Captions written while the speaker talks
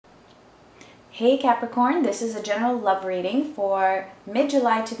Hey Capricorn, this is a general love reading for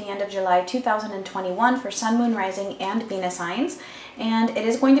mid-July to the end of July 2021 for Sun, Moon, Rising, and Venus signs. And it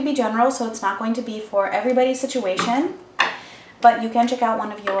is going to be general, so it's not going to be for everybody's situation. But you can check out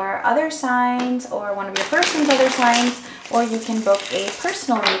one of your other signs or one of your person's other signs, or you can book a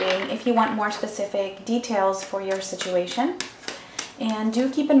personal reading if you want more specific details for your situation. And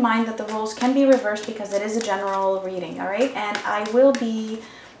do keep in mind that the roles can be reversed because it is a general reading, all right? And I will be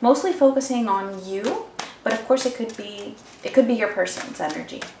mostly focusing on you, but of course it could be your person's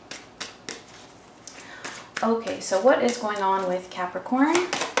energy. Okay, so what is going on with Capricorn?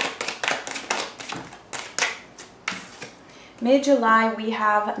 Mid-July, we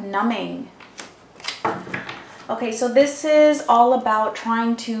have numbing. Okay, so this is all about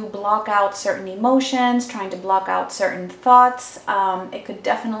trying to block out certain emotions, trying to block out certain thoughts. It could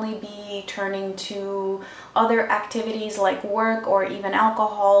definitely be turning to other activities like work or even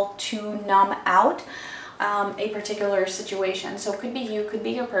alcohol to numb out a particular situation. So it could be you, could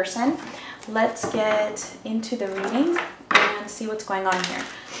be your person. Let's get into the reading and see what's going on here.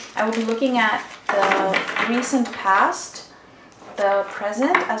 I will be looking at the recent past, the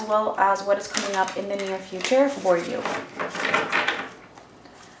present, as well as what is coming up in the near future for you.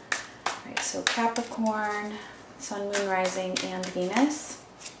 All right, so Capricorn, Sun, Moon, Rising, and Venus.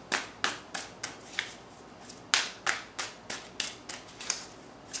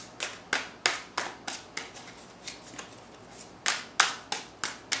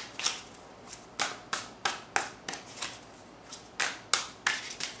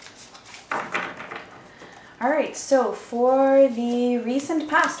 All right, so for the recent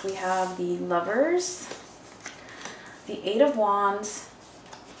past, we have the Lovers, the Eight of Wands,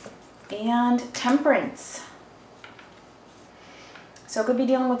 and Temperance. So it could be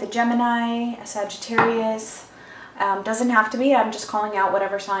dealing with a Gemini, a Sagittarius. Doesn't have to be, I'm just calling out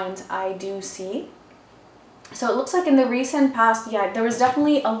whatever signs I do see. So it looks like in the recent past, yeah, there was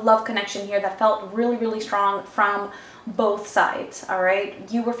definitely a love connection here that felt really, really strong from both sides, all right?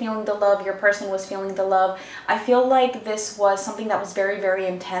 You were feeling the love, your person was feeling the love. I feel like this was something that was very, very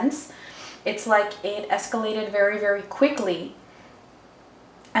intense. It's like it escalated very, very quickly.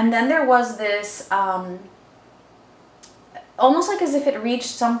 And then there was this, almost like as if it reached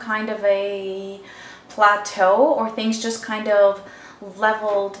some kind of a plateau, or things just kind of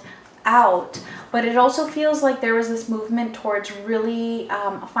leveled out. But it also feels like there was this movement towards really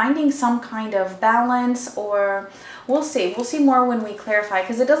finding some kind of balance, or we'll see more when we clarify,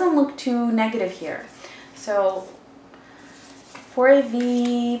 because it doesn't look too negative here. So for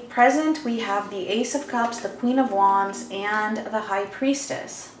the present, we have the Ace of Cups, the Queen of Wands, and the High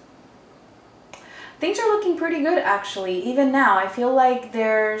Priestess. Things are looking pretty good, actually. Even now, I feel like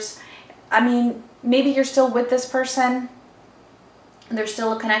there's, I mean, maybe you're still with this person. There's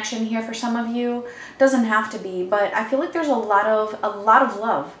still a connection here for some of you. Doesn't have to be, but I feel like there's a lot of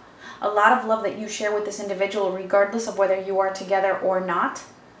love. A lot of love that you share with this individual, regardless of whether you are together or not.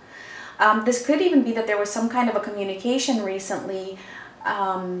 This could even be that there was some kind of a communication recently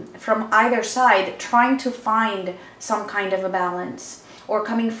from either side, trying to find some kind of a balance, or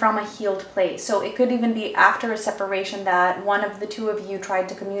coming from a healed place. So it could even be after a separation that one of the two of you tried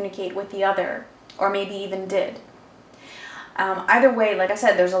to communicate with the other, or maybe even did. Either way, like I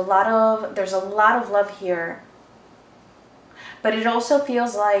said, there's a lot of love here. But it also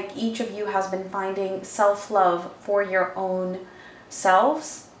feels like each of you has been finding self-love for your own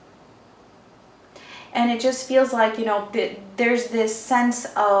selves. And it just feels like, you know, there's this sense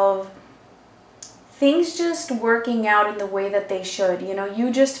of things just working out in the way that they should. You know,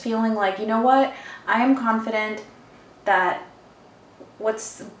 you just feeling like, you know what, I am confident that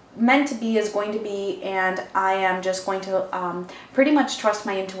what's meant to be is going to be, and I am just going to pretty much trust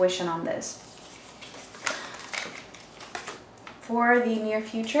my intuition on this. For the near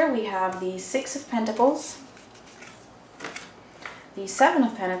future, we have the Six of Pentacles, the Seven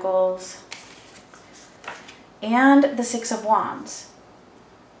of Pentacles, and the Six of Wands.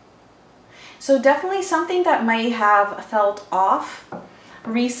 So definitely something that may have felt off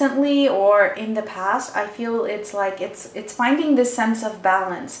recently or in the past. I feel it's like it's finding this sense of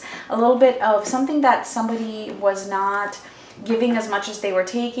balance, a little bit of something that somebody was not giving as much as they were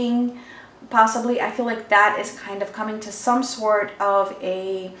taking. Possibly, I feel like that is kind of coming to some sort of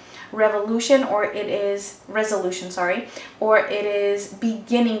a revolution, or it is resolution, sorry, or it is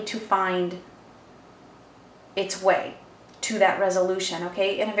beginning to find its way to that resolution,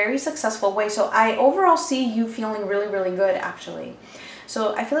 okay, in a very successful way. So I overall see you feeling really, really good, actually.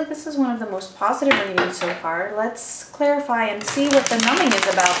 So I feel like this is one of the most positive readings so far. Let's clarify and see what the numbing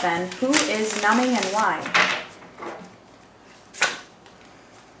is about then. Who is numbing and why?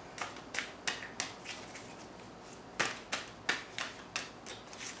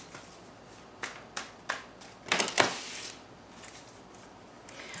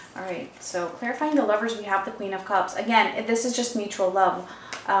 right, so clarifying the Lovers, we have the Queen of Cups. Again, this is just mutual love.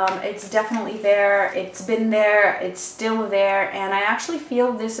 It's definitely there. It's been there. It's still there. And I actually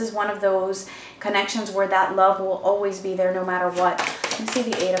feel this is one of those connections where that love will always be there no matter what. Let me see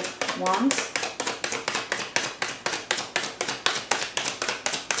the Eight of Wands.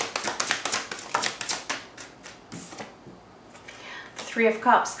 Three of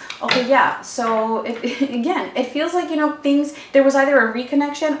Cups. Okay, yeah, so again, it feels like, you know, there was either a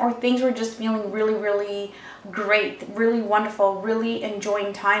reconnection or things were just feeling really, really great, really wonderful, really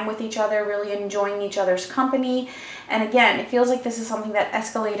enjoying time with each other, really enjoying each other's company. And again, it feels like this is something that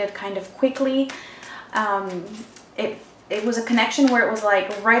escalated kind of quickly. It was a connection where it was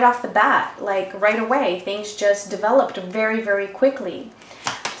like right off the bat, like right away, things just developed very, very quickly.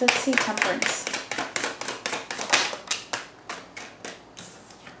 So let's see Temperance.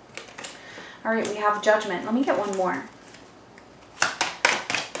 All right, we have Judgment. Let me get one more.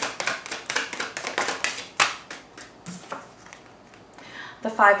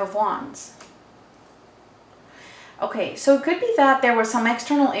 The Five of Wands. Okay, so it could be that there was some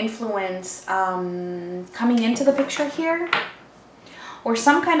external influence coming into the picture here, or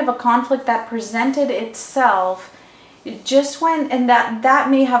some kind of a conflict that presented itself just when, and that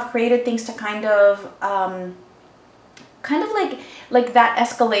may have created things to kind of like that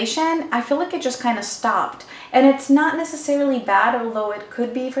escalation. I feel like it just kind of stopped. And it's not necessarily bad, although it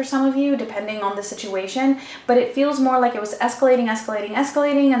could be for some of you, depending on the situation. But it feels more like it was escalating, escalating,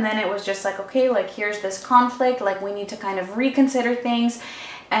 escalating. And then it was just like, okay, like here's this conflict. Like we need to kind of reconsider things.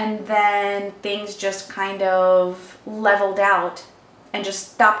 And then things just kind of leveled out and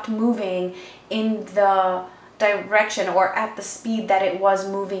just stopped moving in the direction or at the speed that it was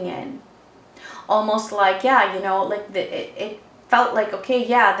moving in. Almost like, yeah, you know, like it felt like, okay,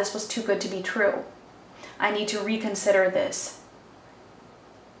 yeah, this was too good to be true. I need to reconsider this.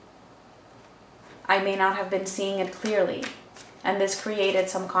 I may not have been seeing it clearly, and this created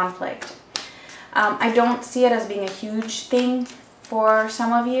some conflict. I don't see it as being a huge thing for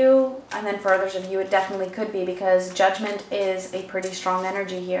some of you, and then for others of you, it definitely could be, because Judgment is a pretty strong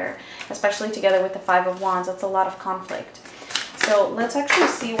energy here, especially together with the Five of Wands. That's a lot of conflict. So let's actually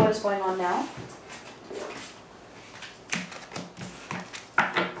see what is going on now.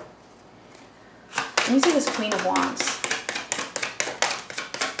 Let me see this Queen of Wands.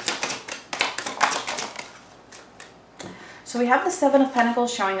 So we have the Seven of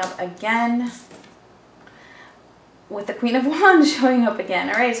Pentacles showing up again, with the Queen of Wands showing up again.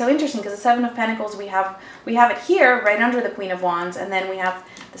 All right, so interesting, because the Seven of Pentacles, we have it here right under the Queen of Wands, and then we have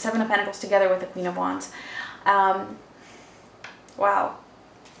the Seven of Pentacles together with the Queen of Wands. Wow.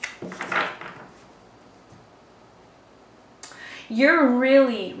 You're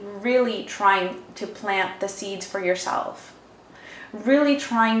really, really trying to plant the seeds for yourself. Really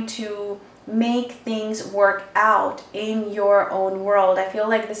trying to make things work out in your own world. I feel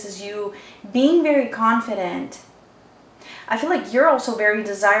like this is you being very confident. I feel like you're also very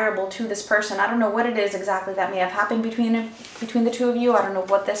desirable to this person. I don't know what it is exactly that may have happened between the two of you. I don't know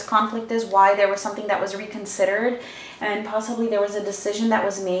what this conflict is, why there was something that was reconsidered, and possibly there was a decision that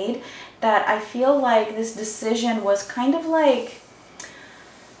was made that I feel like this decision was kind of like,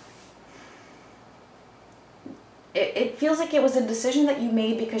 it feels like it was a decision that you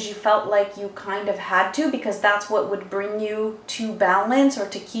made because you felt like you kind of had to, because that's what would bring you to balance or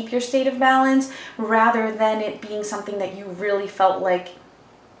to keep your state of balance, rather than it being something that you really felt like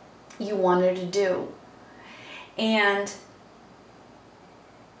you wanted to do. And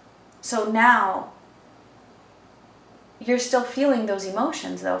so now you're still feeling those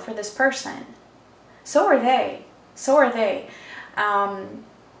emotions though for this person. So are they. So are they.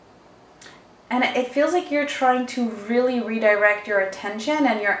 And it feels like you're trying to really redirect your attention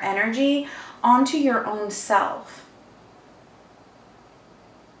and your energy onto your own self.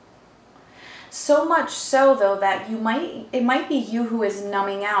 So much so though that it might be you who is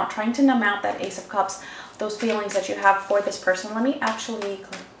numbing out, trying to numb out that Ace of Cups, those feelings that you have for this person. Let me actually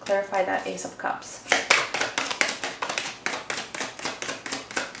clarify that Ace of Cups.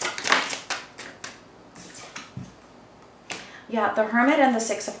 Yeah, the Hermit and the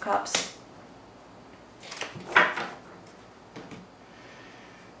Six of Cups.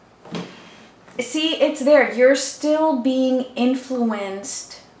 See, it's there. You're still being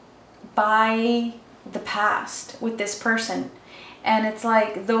influenced by the past with this person. And it's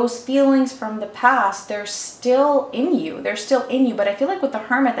like those feelings from the past, they're still in you. They're still in you. But I feel like with the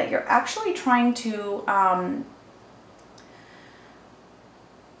Hermit that you're actually trying to... I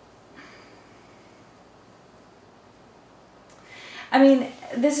mean,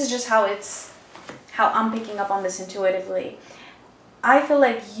 this is just how I'm picking up on this intuitively. I feel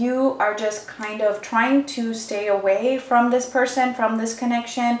like you are just kind of trying to stay away from this person, from this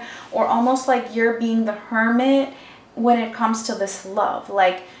connection, or almost like you're being the hermit when it comes to this love.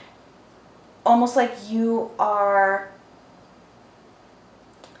 Like, almost like you are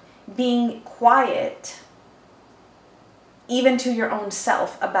being quiet, even to your own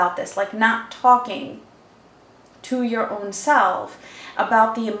self about this, like not talking to your own self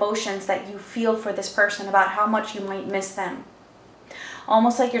about the emotions that you feel for this person, about how much you might miss them.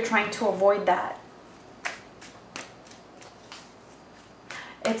 Almost like you're trying to avoid that.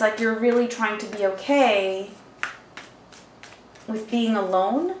 It's like you're really trying to be okay with being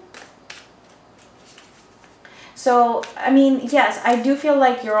alone. So, I mean, yes, I do feel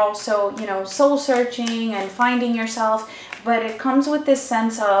like you're also, you know, soul searching and finding yourself, but it comes with this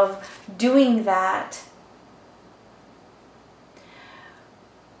sense of doing that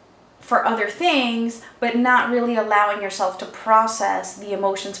for other things, but not really allowing yourself to process the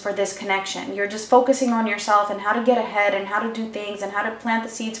emotions for this connection. You're just focusing on yourself and how to get ahead and how to do things and how to plant the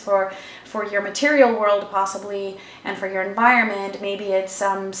seeds for your material world possibly, and for your environment. Maybe it's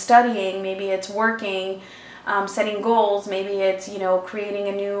studying, maybe it's working, setting goals, maybe it's, you know, creating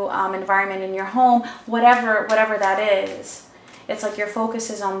a new environment in your home, whatever that is. It's like your focus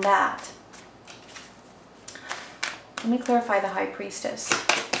is on that. Let me clarify the High Priestess.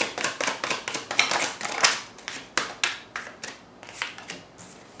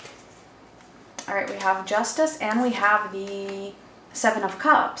 All right, we have Justice and we have the Seven of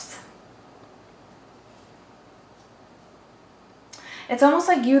Cups. It's almost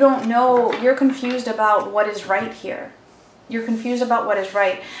like you don't know, you're confused about what is right here. You're confused about what is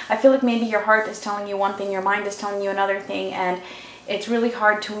right. I feel like maybe your heart is telling you one thing, your mind is telling you another thing, and it's really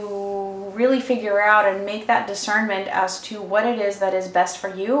hard to really figure out and make that discernment as to what it is that is best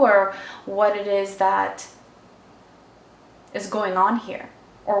for you, or what it is that is going on here,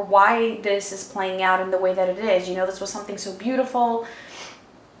 or why this is playing out in the way that it is. You know, this was something so beautiful.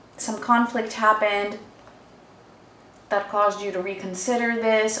 Some conflict happened that caused you to reconsider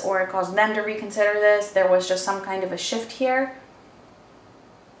this, or it caused them to reconsider this. There was just some kind of a shift here.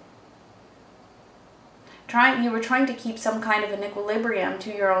 You were trying to keep some kind of an equilibrium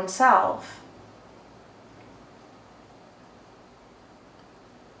to your own self.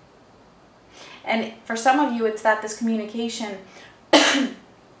 And for some of you, it's that this communication,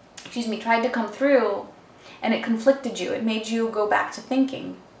 excuse me, tried to come through and it conflicted you. It made you go back to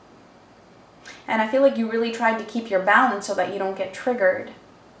thinking. And I feel like you really tried to keep your balance so that you don't get triggered.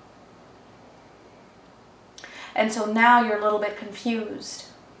 And so now you're a little bit confused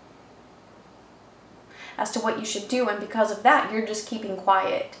as to what you should do. And because of that, you're just keeping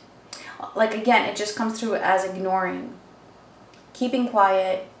quiet. Like, again, it just comes through as ignoring. Keeping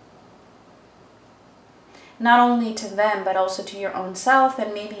quiet. Not only to them, but also to your own self,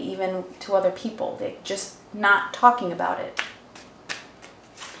 and maybe even to other people. They're just not talking about it.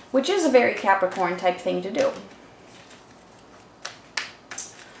 Which is a very Capricorn type thing to do.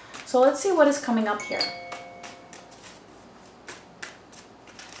 So let's see what is coming up here.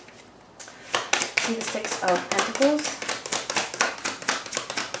 See the Six of Pentacles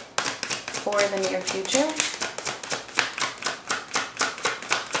for the near future.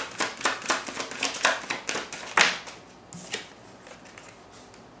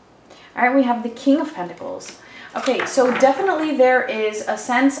 All right, we have the King of Pentacles. Okay, so definitely there is a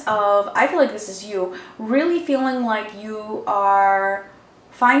sense of, I feel like this is you, really feeling like you are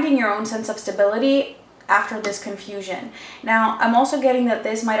finding your own sense of stability after this confusion. Now, I'm also getting that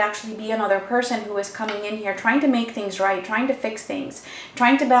this might actually be another person who is coming in here trying to make things right, trying to fix things,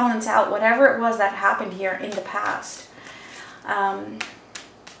 trying to balance out whatever it was that happened here in the past. Let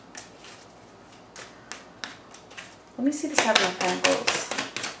me see the Seven of Pentacles.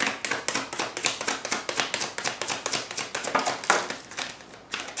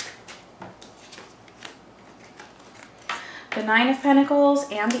 The Nine of Pentacles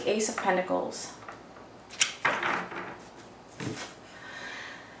and the Ace of Pentacles.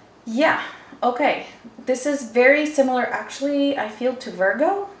 Yeah, okay. This is very similar, actually, I feel, to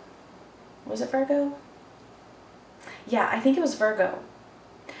Virgo. Was it Virgo? Yeah, I think it was Virgo.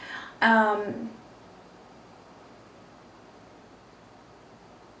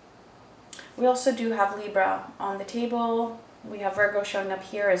 We also do have Libra on the table. We have Virgo showing up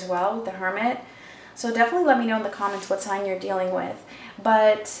here as well with the Hermit. So definitely let me know in the comments what sign you're dealing with.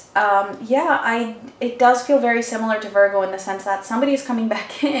 But yeah, it does feel very similar to Virgo in the sense that somebody is coming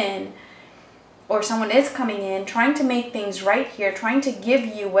back in, or someone is coming in, trying to make things right here, trying to give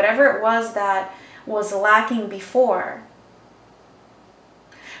you whatever it was that was lacking before.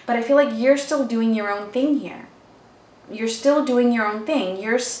 But I feel like you're still doing your own thing here. doing your own thing.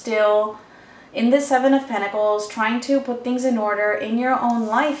 You're still in the Seven of Pentacles, trying to put things in order in your own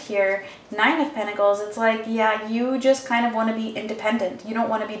life here. Nine of Pentacles, it's like, yeah, you just kind of want to be independent. You don't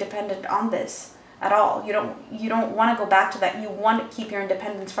want to be dependent on this at all. You don't want to go back to that. You want to keep your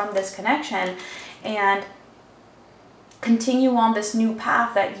independence from this connection and continue on this new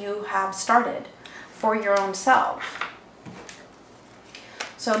path that you have started for your own self.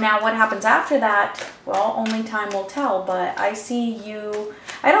 So now what happens after that? Well, only time will tell, but I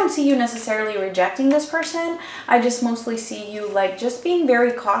don't see you necessarily rejecting this person. I just mostly see you like just being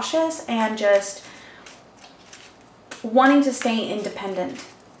very cautious and just wanting to stay independent.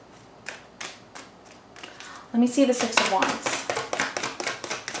 Let me see the Six of Wands.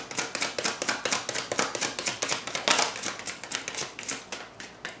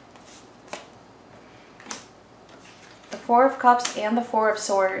 Four of Cups and the Four of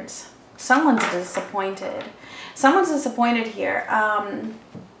Swords. Someone's disappointed. Someone's disappointed here. And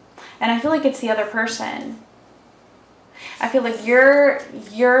I feel like it's the other person. I feel like you're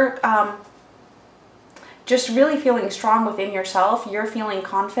just really feeling strong within yourself. You're feeling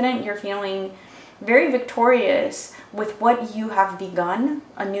confident. You're feeling very victorious with what you have begun,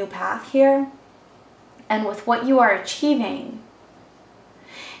 a new path here, and with what you are achieving.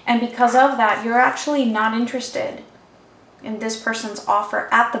 And because of that, you're actually not interested in this person's offer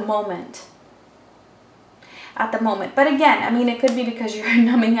at the moment. At the moment. But again, I mean, it could be because you're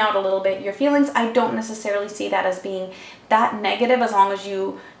numbing out a little bit your feelings. I don't necessarily see that as being that negative, as long as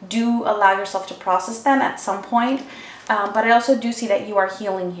you do allow yourself to process them at some point. But I also do see that you are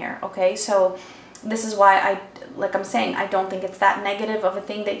healing here, okay? So this is why like I'm saying, I don't think it's that negative of a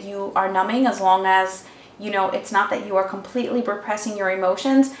thing that you are numbing, as long as, you know, it's not that you are completely repressing your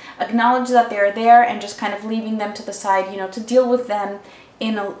emotions. Acknowledge that they're there and just kind of leaving them to the side, you know, to deal with them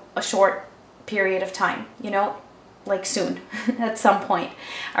in a short period of time, you know, like soon, at some point.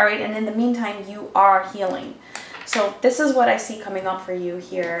 All right, and in the meantime, you are healing. So this is what I see coming up for you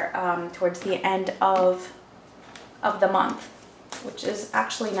here towards the end of the month, which is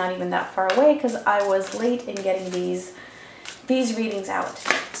actually not even that far away, because I was late in getting these readings out.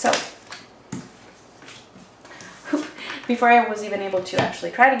 So before I was even able to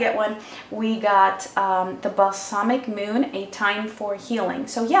actually try to get one, we got the Balsamic Moon, a time for healing.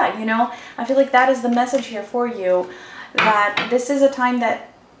 So yeah, you know, I feel like that is the message here for you, that this is a time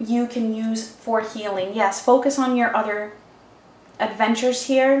that you can use for healing. Yes, focus on your other adventures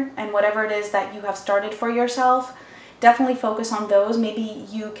here and whatever it is that you have started for yourself. Definitely focus on those. Maybe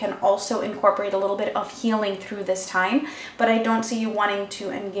you can also incorporate a little bit of healing through this time, but I don't see you wanting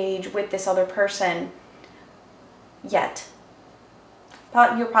to engage with this other person yet.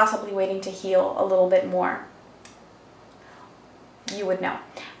 But you're possibly waiting to heal a little bit more. You would know.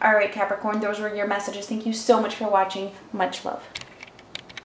 All right, Capricorn, those were your messages. Thank you so much for watching. Much love.